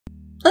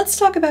Let's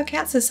talk about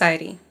cat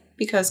society,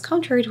 because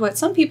contrary to what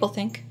some people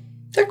think,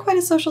 they're quite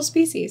a social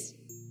species.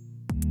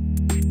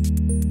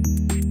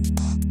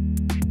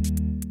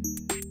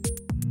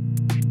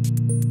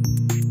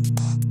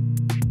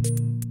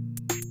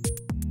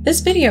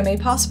 This video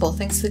made possible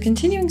thanks to the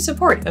continuing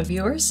support of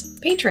viewers,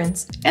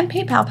 patrons, and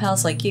PayPal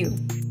pals like you.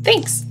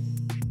 Thanks!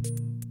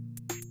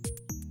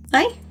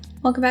 Hi,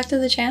 welcome back to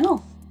the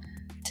channel.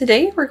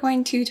 Today we're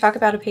going to talk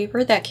about a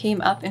paper that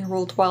came up in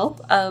Rule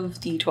 12 of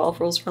the 12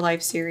 Rules for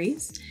Life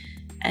series.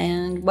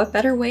 And what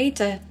better way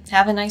to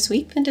have a nice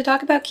week than to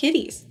talk about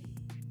kitties?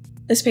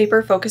 This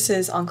paper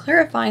focuses on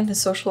clarifying the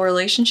social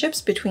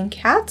relationships between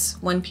cats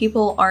when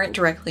people aren't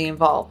directly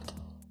involved.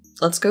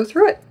 Let's go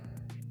through it.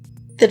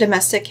 The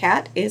domestic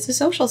cat is a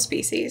social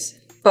species,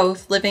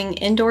 both living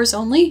indoors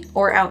only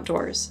or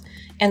outdoors.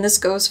 And this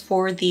goes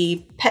for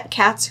the pet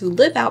cats who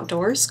live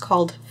outdoors,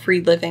 called free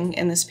living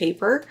in this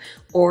paper,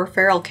 or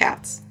feral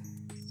cats.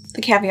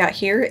 The caveat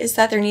here is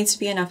that there needs to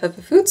be enough of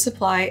a food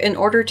supply in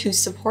order to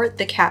support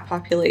the cat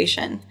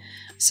population.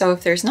 So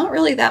if there's not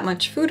really that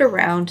much food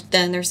around,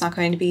 then there's not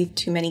going to be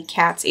too many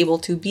cats able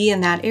to be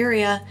in that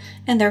area,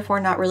 and therefore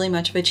not really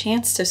much of a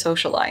chance to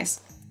socialize.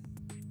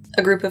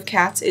 A group of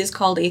cats is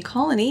called a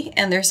colony,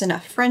 and there's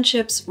enough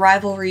friendships,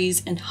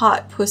 rivalries, and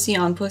hot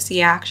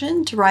pussy-on-pussy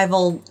action to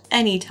rival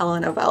any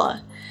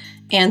telenovela.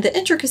 And the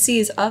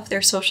intricacies of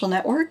their social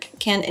network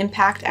can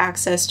impact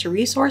access to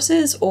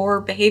resources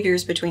or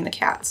behaviors between the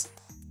cats.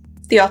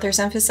 The authors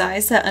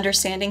emphasize that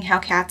understanding how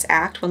cats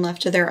act when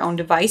left to their own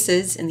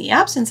devices in the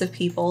absence of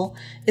people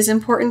is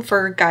important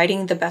for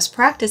guiding the best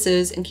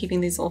practices in keeping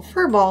these little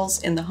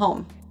furballs in the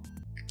home.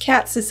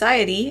 Cat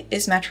society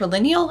is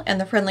matrilineal, and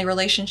the friendly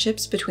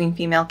relationships between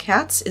female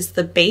cats is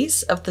the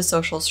base of the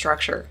social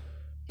structure.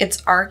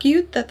 It's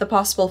argued that the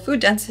possible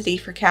food density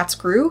for cats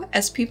grew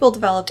as people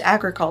developed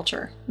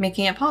agriculture,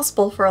 making it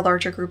possible for a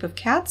larger group of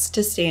cats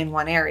to stay in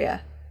one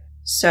area.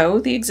 So,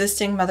 the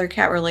existing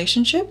mother-cat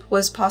relationship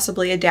was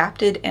possibly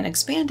adapted and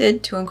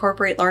expanded to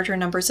incorporate larger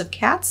numbers of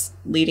cats,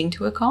 leading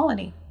to a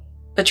colony.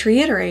 But to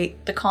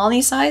reiterate, the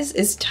colony size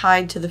is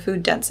tied to the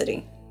food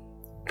density.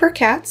 For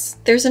cats,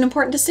 there's an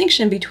important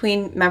distinction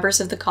between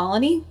members of the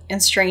colony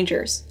and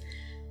strangers.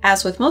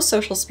 As with most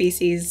social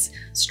species,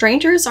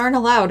 strangers aren't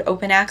allowed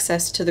open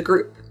access to the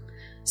group.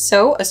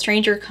 So a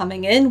stranger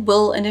coming in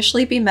will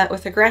initially be met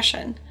with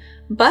aggression,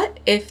 but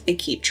if they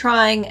keep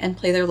trying and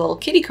play their little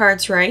kitty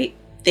cards right,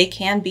 they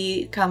can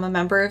become a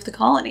member of the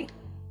colony.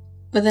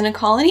 Within a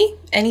colony,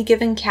 any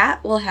given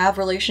cat will have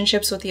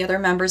relationships with the other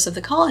members of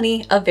the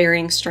colony of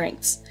varying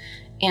strengths.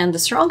 And the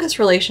strongest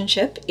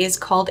relationship is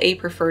called a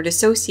preferred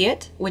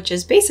associate, which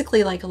is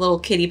basically like a little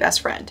kitty best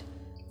friend.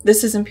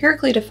 This is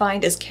empirically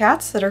defined as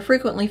cats that are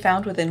frequently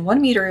found within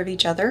 1 meter of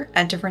each other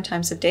at different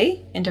times of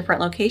day, in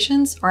different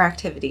locations or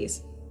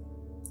activities.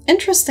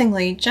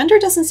 Interestingly, gender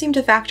doesn't seem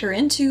to factor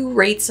into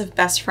rates of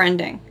best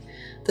friending.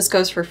 This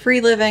goes for free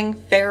living,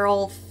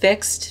 feral,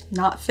 fixed,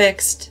 not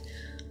fixed,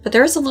 but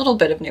there is a little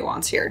bit of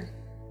nuance here.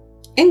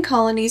 In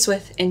colonies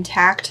with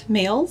intact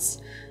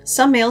males,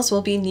 some males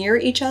will be near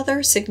each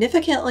other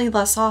significantly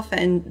less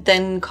often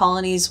than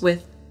colonies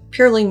with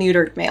purely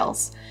neutered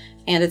males,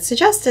 and it's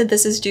suggested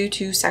this is due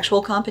to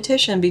sexual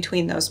competition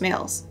between those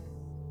males.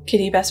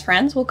 Kitty best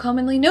friends will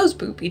commonly nose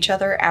boop each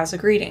other as a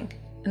greeting,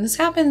 and this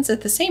happens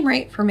at the same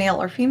rate for male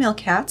or female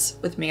cats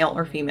with male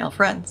or female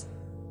friends.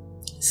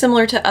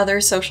 Similar to other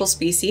social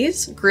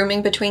species,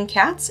 grooming between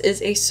cats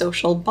is a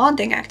social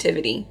bonding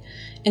activity.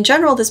 In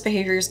general, this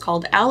behavior is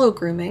called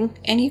allo-grooming,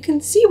 and you can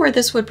see where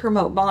this would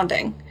promote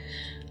bonding.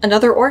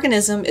 Another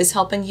organism is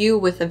helping you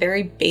with a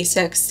very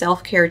basic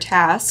self-care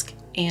task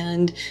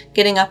and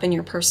getting up in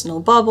your personal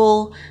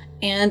bubble,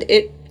 and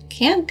it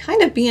can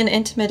kind of be an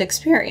intimate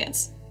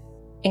experience.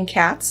 In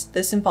cats,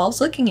 this involves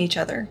licking each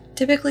other,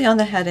 typically on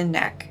the head and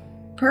neck.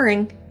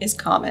 Purring is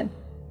common.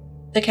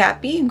 The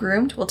cat being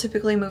groomed will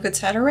typically move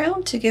its head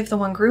around to give the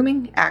one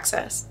grooming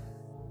access.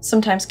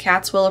 Sometimes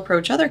cats will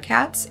approach other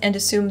cats and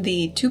assume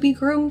the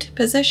to-be-groomed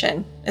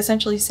position,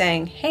 essentially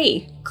saying,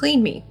 "Hey,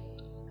 clean me."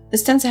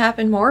 This tends to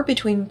happen more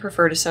between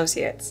preferred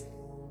associates.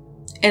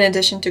 In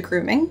addition to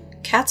grooming,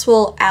 cats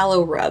will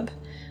allo-rub.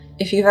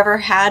 If you've ever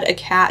had a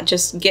cat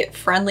just get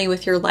friendly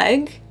with your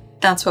leg,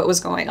 that's what was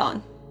going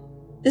on.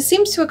 This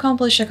seems to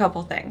accomplish a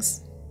couple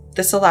things.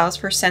 This allows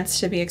for scents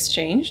to be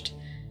exchanged,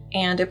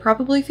 and it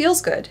probably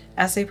feels good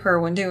as they purr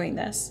when doing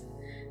this.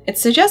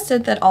 It's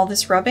suggested that all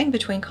this rubbing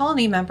between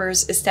colony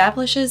members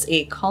establishes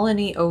a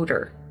colony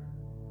odor.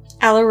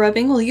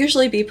 Allo-rubbing will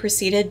usually be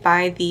preceded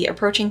by the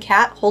approaching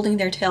cat holding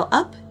their tail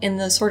up in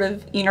the sort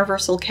of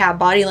universal cat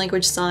body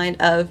language sign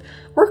of,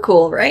 "We're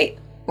cool, right?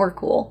 We're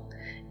cool."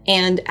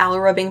 And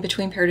allo-rubbing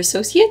between paired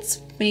associates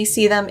may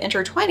see them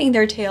intertwining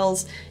their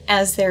tails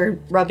as they're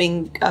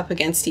rubbing up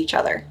against each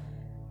other.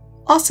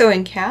 Also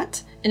in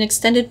cat, an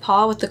extended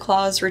paw with the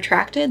claws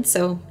retracted,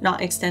 so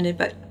not extended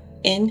but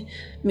in,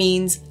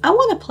 means, "I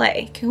want to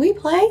play. Can we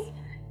play?"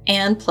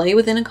 And play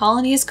within a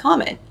colony is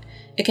common.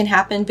 It can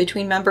happen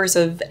between members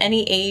of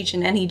any age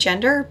and any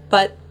gender,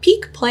 but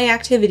peak play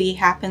activity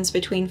happens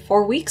between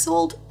 4 weeks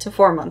old to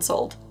 4 months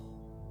old.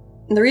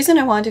 The reason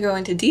I wanted to go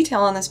into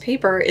detail on this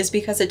paper is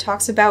because it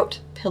talks about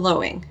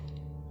pillowing.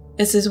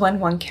 This is when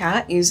one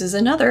cat uses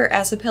another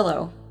as a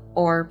pillow,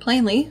 or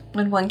plainly,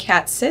 when one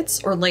cat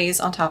sits or lays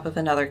on top of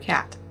another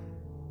cat.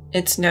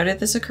 It's noted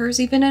this occurs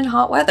even in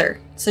hot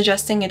weather,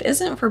 suggesting it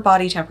isn't for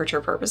body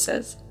temperature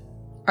purposes.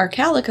 Our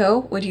calico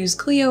would use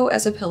Cleo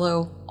as a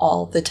pillow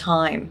all the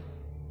time,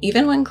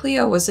 even when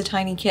Cleo was a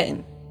tiny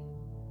kitten.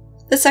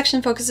 This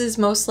section focuses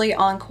mostly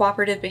on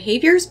cooperative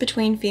behaviors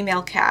between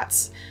female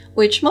cats,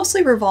 which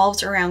mostly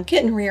revolves around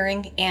kitten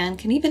rearing and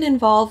can even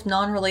involve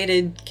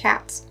non-related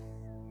cats.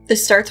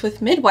 This starts with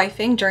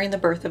midwifing during the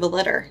birth of a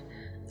litter.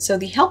 So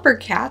the helper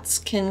cats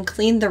can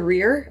clean the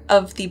rear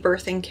of the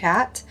birthing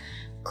cat,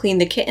 clean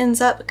the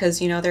kittens up because,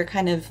 they're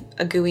kind of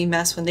a gooey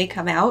mess when they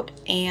come out,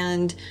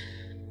 and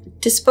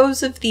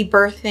dispose of the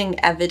birthing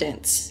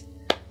evidence,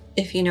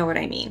 if you know what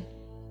I mean.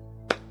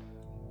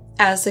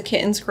 As the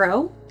kittens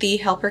grow, the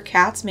helper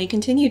cats may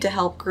continue to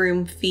help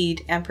groom,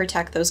 feed, and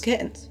protect those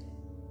kittens.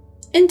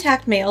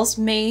 Intact males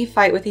may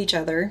fight with each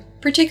other,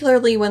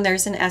 particularly when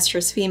there's an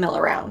estrus female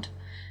around.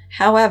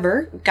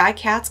 However, guy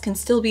cats can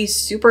still be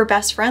super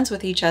best friends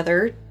with each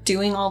other,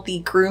 doing all the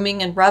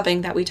grooming and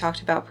rubbing that we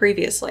talked about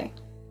previously.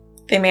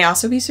 They may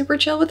also be super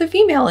chill with the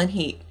female in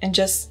heat and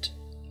just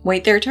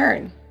wait their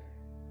turn,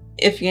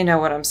 if you know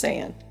what I'm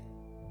saying.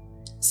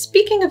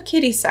 Speaking of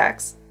kitty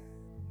sex,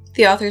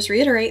 the authors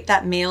reiterate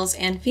that males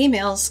and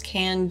females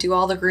can do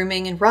all the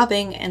grooming and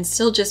rubbing and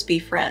still just be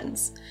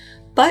friends.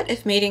 But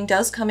if mating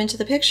does come into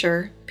the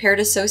picture, paired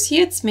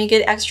associates may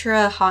get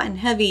extra hot and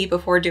heavy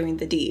before doing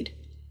the deed.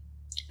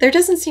 There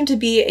doesn't seem to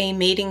be a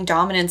mating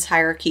dominance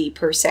hierarchy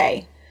per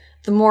se.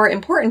 The more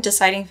important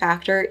deciding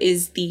factor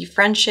is the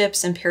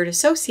friendships and paired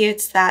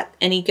associates that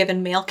any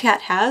given male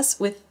cat has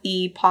with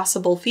the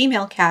possible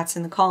female cats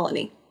in the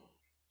colony.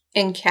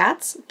 In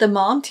cats, the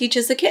mom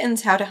teaches the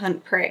kittens how to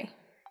hunt prey.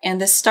 And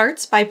this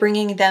starts by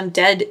bringing them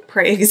dead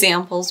prey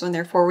examples when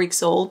they're 4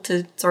 weeks old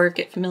to sort of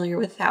get familiar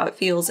with how it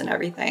feels and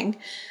everything.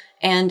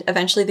 And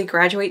eventually they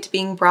graduate to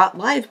being brought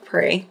live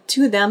prey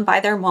to them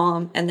by their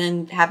mom and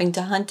then having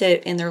to hunt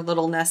it in their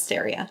little nest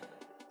area.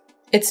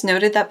 It's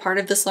noted that part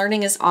of this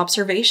learning is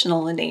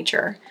observational in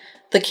nature.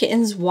 The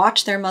kittens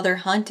watch their mother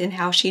hunt and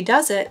how she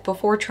does it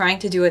before trying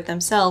to do it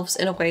themselves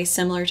in a way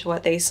similar to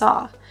what they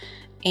saw.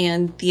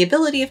 And the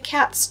ability of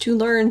cats to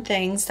learn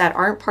things that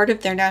aren't part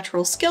of their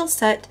natural skill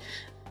set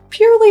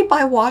purely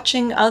by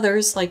watching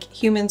others, like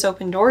humans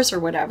open doors or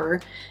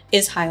whatever,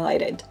 is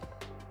highlighted.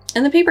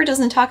 And the paper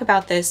doesn't talk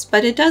about this,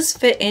 but it does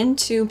fit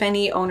into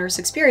many owners'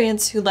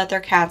 experience who let their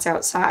cats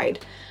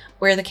outside,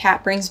 where the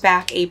cat brings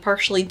back a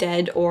partially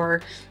dead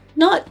or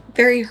not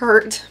very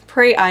hurt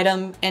prey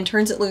item and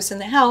turns it loose in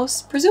the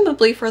house,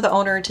 presumably for the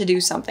owner to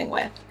do something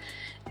with.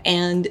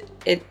 And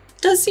it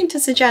does seem to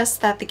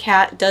suggest that the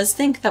cat does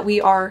think that we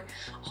are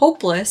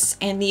hopeless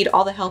and need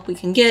all the help we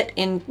can get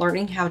in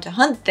learning how to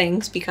hunt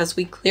things because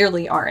we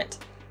clearly aren't.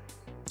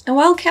 And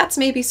while cats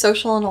may be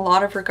social in a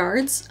lot of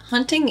regards,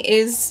 hunting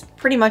is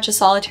pretty much a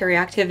solitary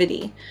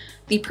activity.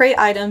 The prey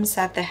items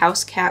that the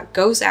house cat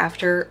goes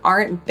after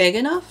aren't big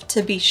enough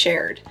to be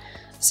shared.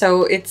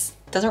 So it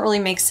doesn't really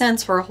make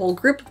sense for a whole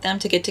group of them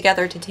to get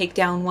together to take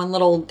down one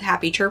little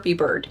happy chirpy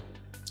bird.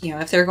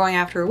 If they're going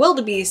after a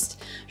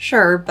wildebeest,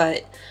 sure,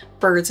 but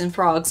birds and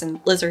frogs and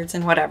lizards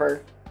and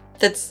whatever,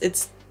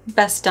 it's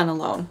best done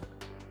alone.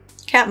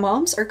 Cat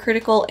moms are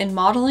critical in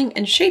modeling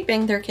and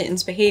shaping their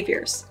kittens'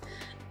 behaviors.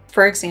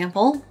 For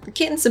example, the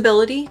kitten's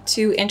ability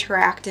to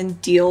interact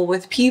and deal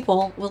with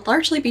people will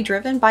largely be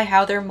driven by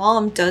how their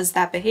mom does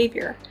that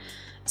behavior.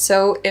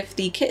 So if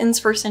the kitten's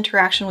first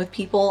interaction with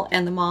people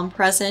and the mom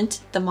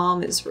present, the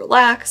mom is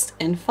relaxed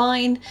and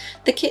fine,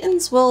 the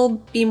kittens will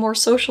be more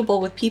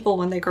sociable with people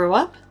when they grow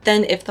up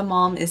than if the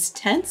mom is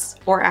tense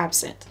or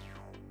absent.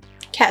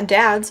 Cat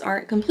dads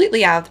aren't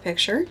completely out of the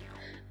picture.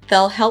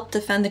 They'll help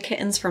defend the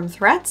kittens from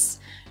threats,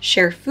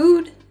 share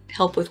food,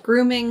 help with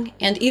grooming,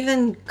 and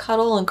even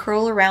cuddle and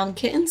curl around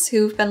kittens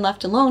who've been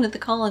left alone at the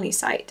colony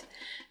site.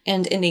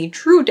 And in a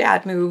true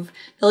dad move,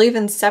 they'll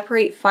even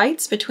separate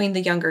fights between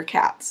the younger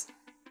cats.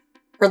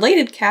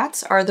 Related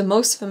cats are the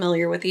most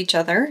familiar with each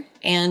other,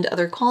 and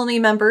other colony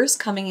members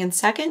coming in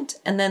second,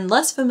 and then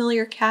less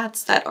familiar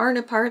cats that aren't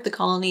a part of the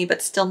colony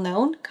but still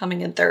known coming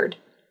in third.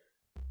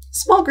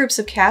 Small groups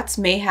of cats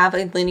may have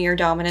a linear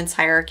dominance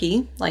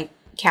hierarchy, like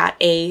cat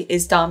A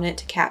is dominant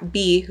to cat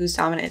B, who's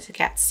dominant to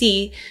cat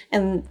C,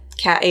 and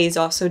cat A is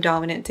also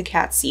dominant to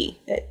cat C,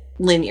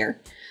 linear.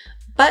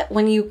 But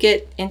when you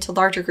get into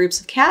larger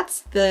groups of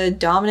cats, the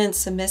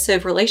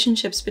dominant-submissive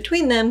relationships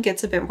between them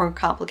gets a bit more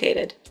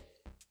complicated.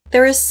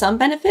 There is some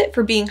benefit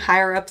for being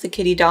higher up the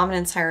kitty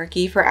dominance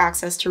hierarchy for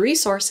access to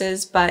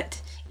resources,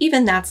 but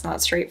even that's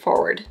not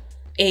straightforward.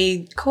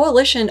 A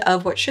coalition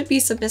of what should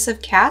be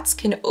submissive cats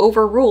can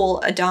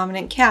overrule a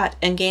dominant cat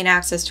and gain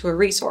access to a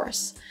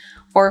resource.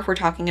 Or if we're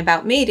talking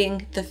about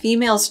mating, the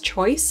female's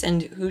choice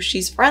and who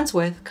she's friends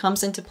with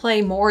comes into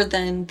play more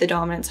than the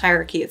dominance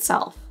hierarchy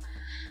itself.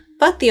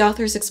 But the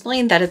authors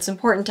explain that it's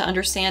important to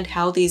understand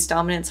how these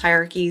dominance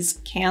hierarchies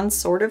can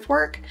sort of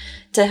work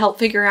to help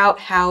figure out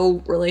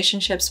how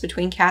relationships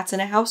between cats in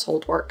a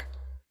household work.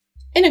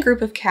 In a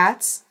group of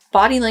cats,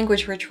 body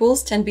language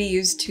rituals tend to be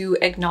used to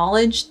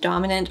acknowledge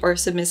dominant or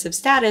submissive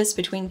status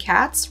between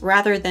cats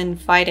rather than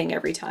fighting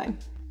every time.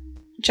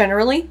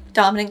 Generally,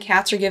 dominant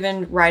cats are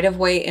given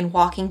right-of-way in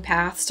walking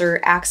paths or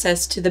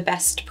access to the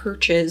best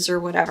perches or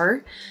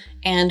whatever,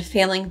 and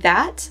failing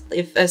that,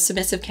 if a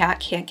submissive cat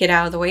can't get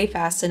out of the way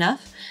fast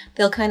enough,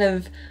 they'll kind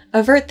of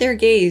avert their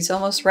gaze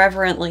almost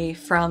reverently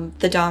from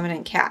the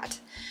dominant cat.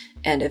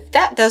 And if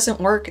that doesn't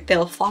work,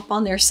 they'll flop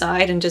on their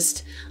side and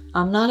just,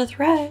 "I'm not a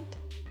threat."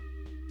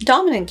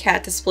 Dominant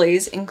cat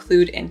displays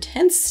include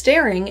intense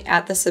staring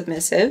at the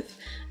submissive,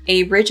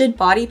 a rigid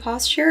body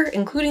posture,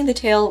 including the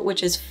tail,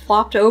 which is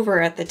flopped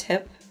over at the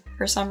tip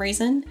for some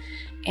reason,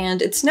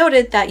 and it's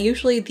noted that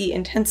usually the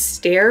intense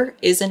stare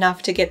is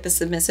enough to get the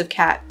submissive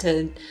cat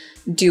to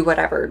do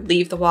whatever,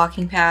 leave the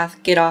walking path,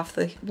 get off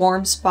the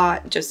warm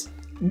spot, just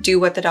do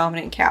what the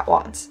dominant cat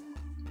wants.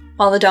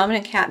 While the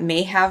dominant cat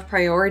may have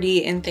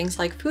priority in things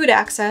like food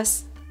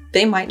access,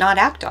 they might not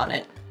act on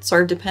it.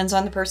 Sort of depends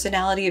on the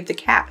personality of the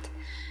cat.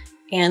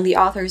 And the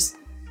authors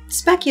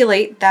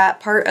speculate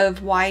that part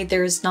of why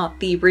there's not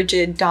the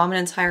rigid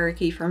dominance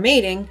hierarchy for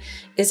mating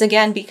is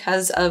again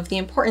because of the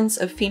importance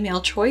of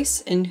female choice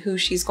in who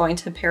she's going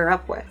to pair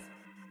up with.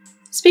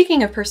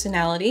 Speaking of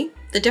personality,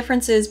 the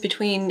differences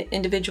between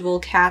individual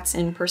cats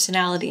in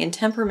personality and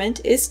temperament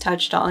is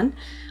touched on,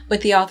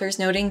 with the authors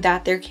noting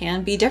that there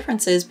can be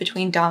differences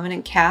between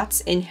dominant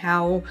cats in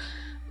how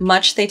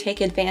much they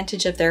take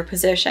advantage of their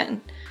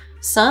position.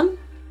 Some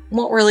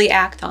won't really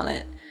act on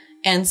it,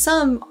 and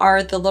some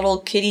are the little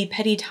kitty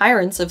petty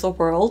tyrants of the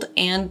world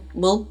and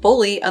will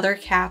bully other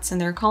cats in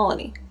their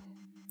colony.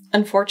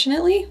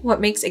 Unfortunately,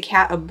 what makes a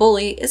cat a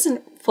bully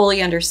isn't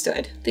fully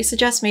understood. They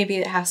suggest maybe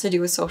it has to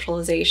do with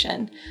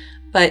socialization,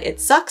 but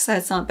it sucks that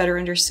it's not better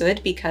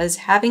understood because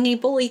having a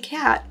bully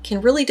cat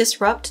can really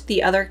disrupt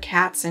the other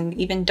cats and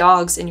even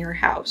dogs in your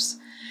house.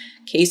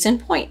 Case in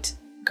point,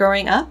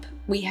 growing up,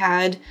 we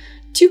had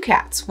 2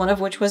 cats, one of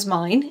which was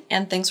mine,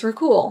 and things were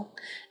cool.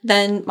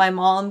 Then my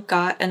mom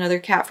got another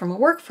cat from a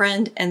work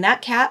friend, and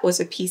that cat was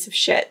a piece of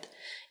shit.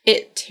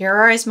 It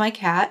terrorized my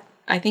cat.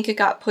 I think it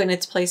got put in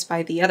its place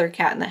by the other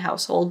cat in the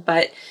household,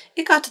 but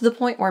it got to the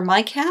point where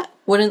my cat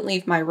wouldn't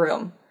leave my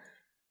room.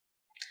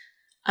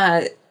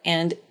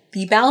 And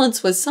the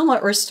balance was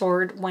somewhat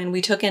restored when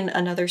we took in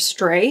another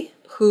stray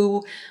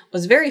who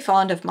was very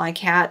fond of my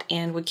cat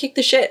and would kick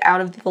the shit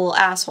out of the little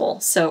asshole.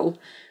 So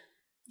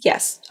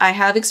yes, I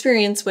have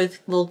experience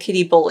with little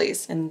kitty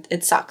bullies, and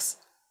it sucks.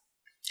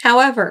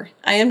 However,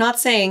 I am not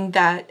saying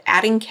that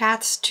adding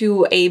cats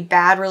to a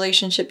bad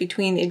relationship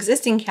between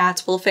existing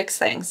cats will fix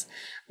things.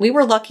 We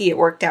were lucky it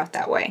worked out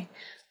that way.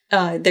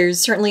 There's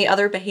certainly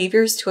other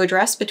behaviors to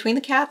address between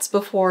the cats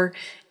before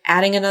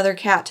adding another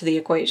cat to the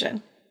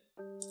equation.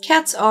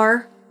 Cats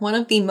are one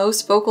of the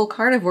most vocal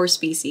carnivore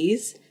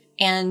species,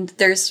 and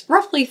there's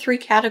roughly 3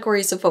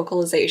 categories of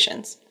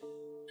vocalizations.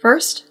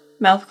 First,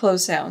 mouth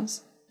closed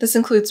sounds. This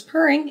includes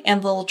purring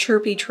and the little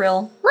chirpy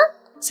trill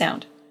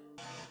sound.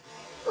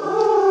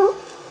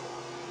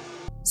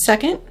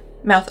 Second,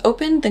 mouth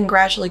open, then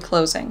gradually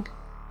closing.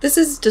 This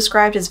is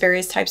described as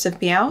various types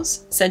of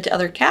meows said to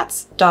other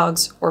cats,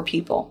 dogs, or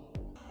people.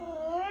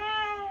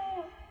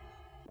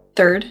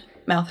 Third,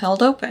 mouth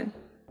held open.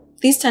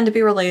 These tend to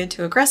be related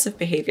to aggressive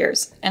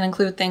behaviors and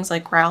include things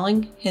like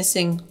growling,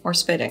 hissing, or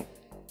spitting.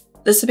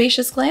 The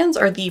sebaceous glands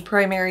are the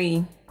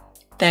primary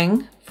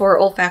thing for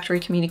olfactory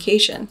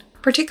communication,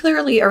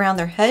 particularly around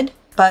their head,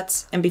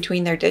 butts, and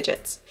between their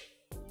digits.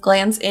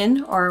 Glands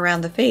in or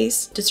around the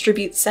face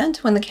distribute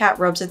scent when the cat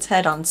rubs its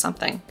head on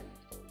something.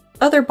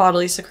 Other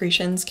bodily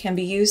secretions can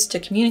be used to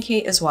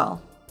communicate as well.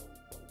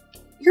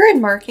 Urine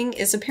marking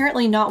is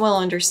apparently not well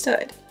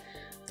understood.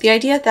 The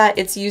idea that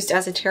it's used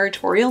as a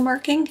territorial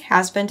marking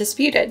has been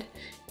disputed,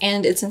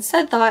 and it's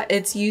instead thought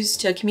it's used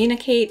to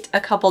communicate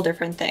a couple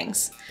different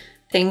things.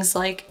 Things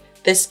like,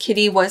 this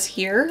kitty was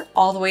here,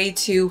 all the way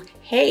to,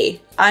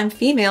 hey, I'm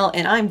female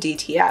and I'm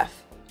DTF.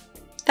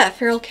 That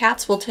feral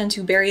cats will tend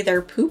to bury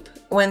their poop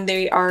when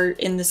they are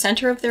in the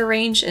center of their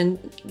range and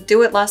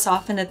do it less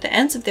often at the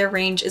ends of their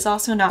range is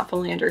also not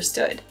fully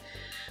understood.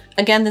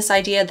 Again, this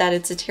idea that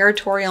it's a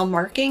territorial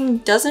marking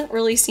doesn't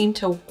really seem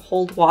to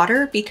hold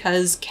water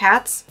because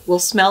cats will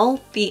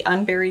smell the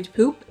unburied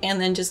poop and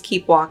then just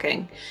keep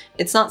walking.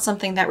 It's not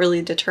something that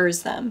really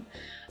deters them.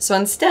 So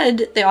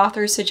instead, the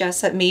authors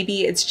suggest that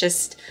maybe it's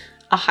just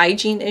a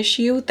hygiene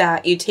issue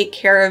that you take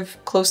care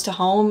of close to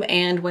home,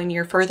 and when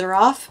you're further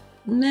off,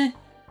 meh.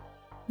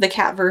 The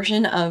cat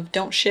version of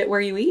don't shit where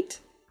you eat.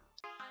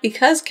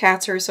 Because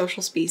cats are a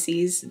social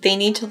species, they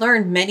need to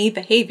learn many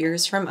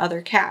behaviors from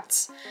other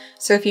cats.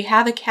 So if you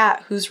have a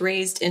cat who's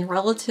raised in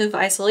relative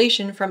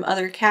isolation from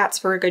other cats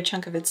for a good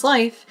chunk of its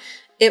life,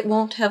 it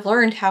won't have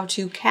learned how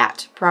to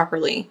cat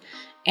properly.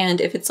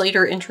 And if it's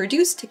later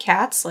introduced to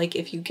cats, like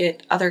if you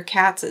get other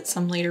cats at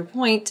some later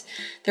point,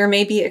 there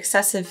may be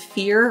excessive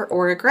fear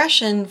or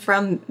aggression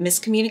from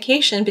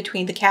miscommunication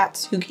between the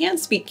cats who can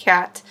speak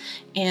cat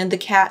and the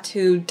cat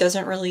who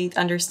doesn't really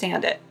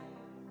understand it.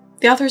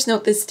 The authors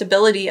note the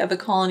stability of a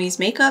colony's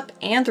makeup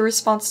and the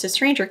response to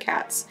stranger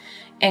cats,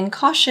 and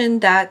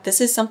caution that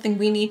this is something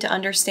we need to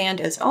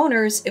understand as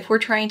owners if we're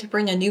trying to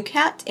bring a new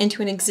cat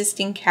into an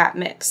existing cat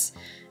mix.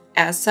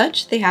 As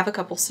such, they have a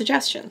couple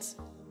suggestions.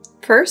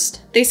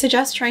 First, they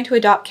suggest trying to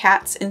adopt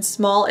cats in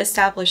small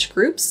established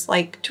groups,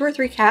 like 2 or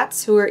 3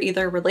 cats who are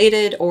either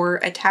related or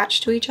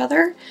attached to each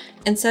other,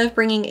 instead of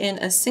bringing in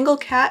a single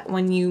cat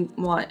when you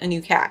want a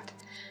new cat.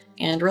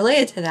 And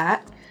related to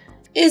that,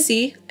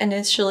 Izzy,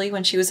 initially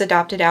when she was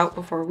adopted out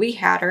before we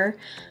had her,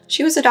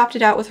 she was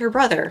adopted out with her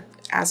brother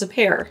as a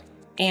pair.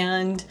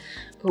 And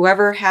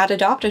whoever had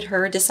adopted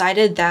her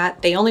decided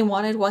that they only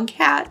wanted 1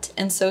 cat,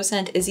 and so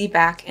sent Izzy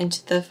back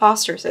into the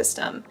foster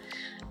system.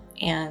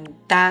 And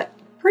that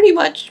pretty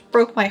much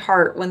broke my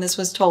heart when this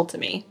was told to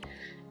me.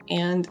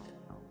 And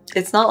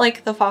it's not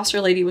like the foster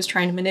lady was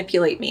trying to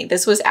manipulate me.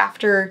 This was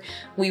after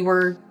we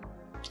were,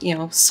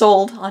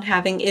 sold on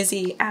having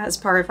Izzy as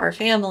part of our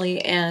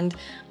family, and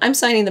I'm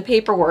signing the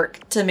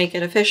paperwork to make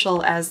it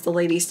official as the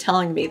lady's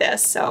telling me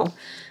this. So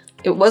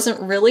it wasn't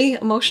really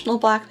emotional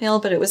blackmail,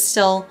 but it was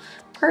still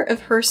part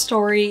of her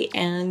story,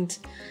 and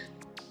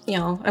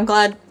I'm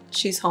glad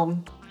she's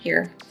home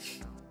here.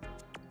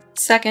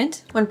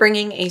 Second, when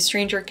bringing a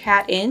stranger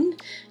cat in,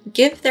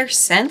 give their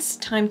scents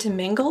time to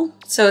mingle,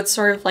 so it's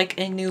sort of like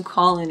a new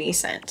colony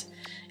scent.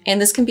 And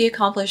this can be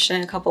accomplished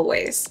in a couple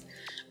ways.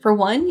 For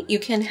one, you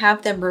can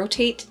have them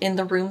rotate in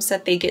the rooms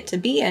that they get to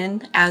be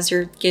in as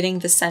you're getting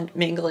the scent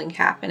mingling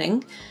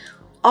happening.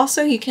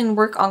 Also, you can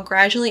work on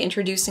gradually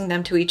introducing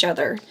them to each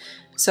other.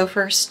 So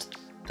first,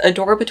 a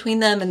door between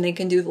them and they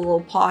can do the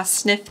little paw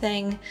sniff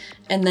thing,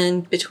 and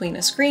then between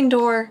a screen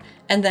door,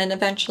 and then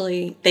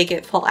eventually they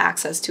get full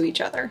access to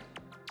each other.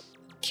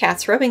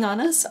 Cats rubbing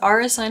on us are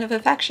a sign of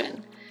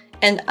affection,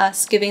 and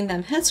us giving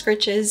them head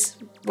scritches,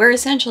 we're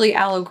essentially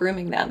allo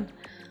grooming them.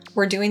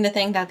 We're doing the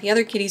thing that the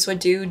other kitties would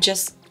do,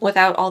 just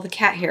without all the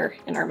cat hair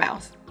in our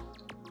mouth.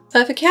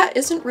 But if a cat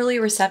isn't really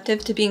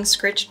receptive to being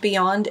scritched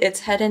beyond its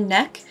head and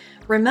neck,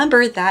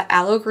 remember that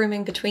allo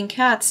grooming between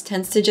cats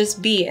tends to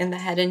just be in the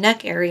head and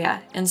neck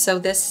area, and so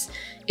this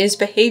is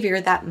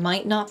behavior that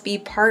might not be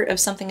part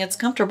of something it's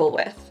comfortable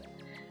with.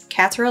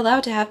 Cats are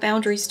allowed to have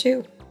boundaries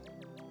too.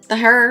 The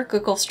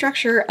hierarchical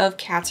structure of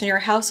cats in your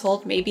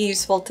household may be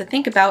useful to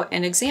think about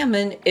and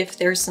examine if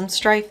there's some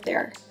strife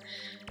there.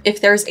 If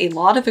there's a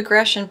lot of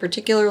aggression,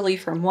 particularly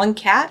from one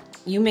cat,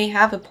 you may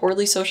have a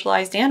poorly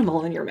socialized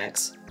animal in your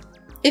mix.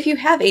 If you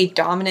have a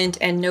dominant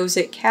and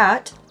knows-it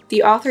cat,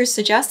 the authors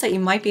suggest that you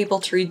might be able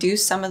to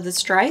reduce some of the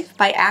strife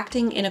by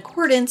acting in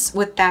accordance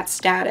with that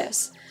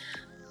status.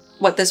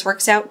 What this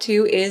works out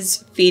to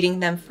is feeding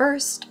them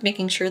first,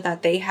 making sure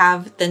that they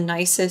have the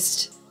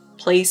nicest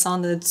place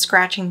on the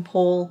scratching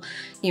pole,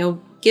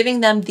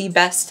 giving them the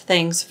best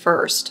things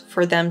first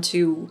for them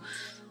to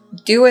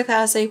do with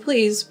as they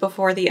please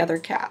before the other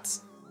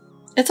cats.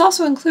 It's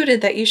also included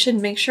that you should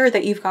make sure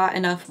that you've got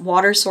enough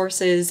water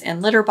sources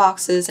and litter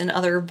boxes and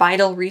other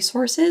vital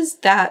resources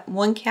that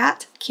one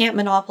cat can't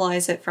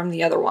monopolize it from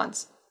the other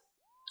ones.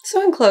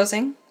 So in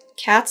closing,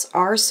 cats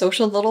are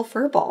social little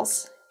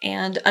furballs,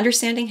 and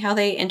understanding how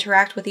they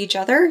interact with each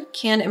other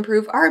can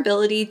improve our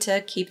ability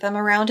to keep them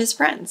around as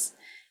friends.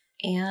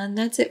 And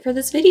that's it for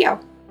this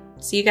video.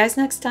 See you guys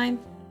next time.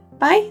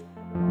 Bye!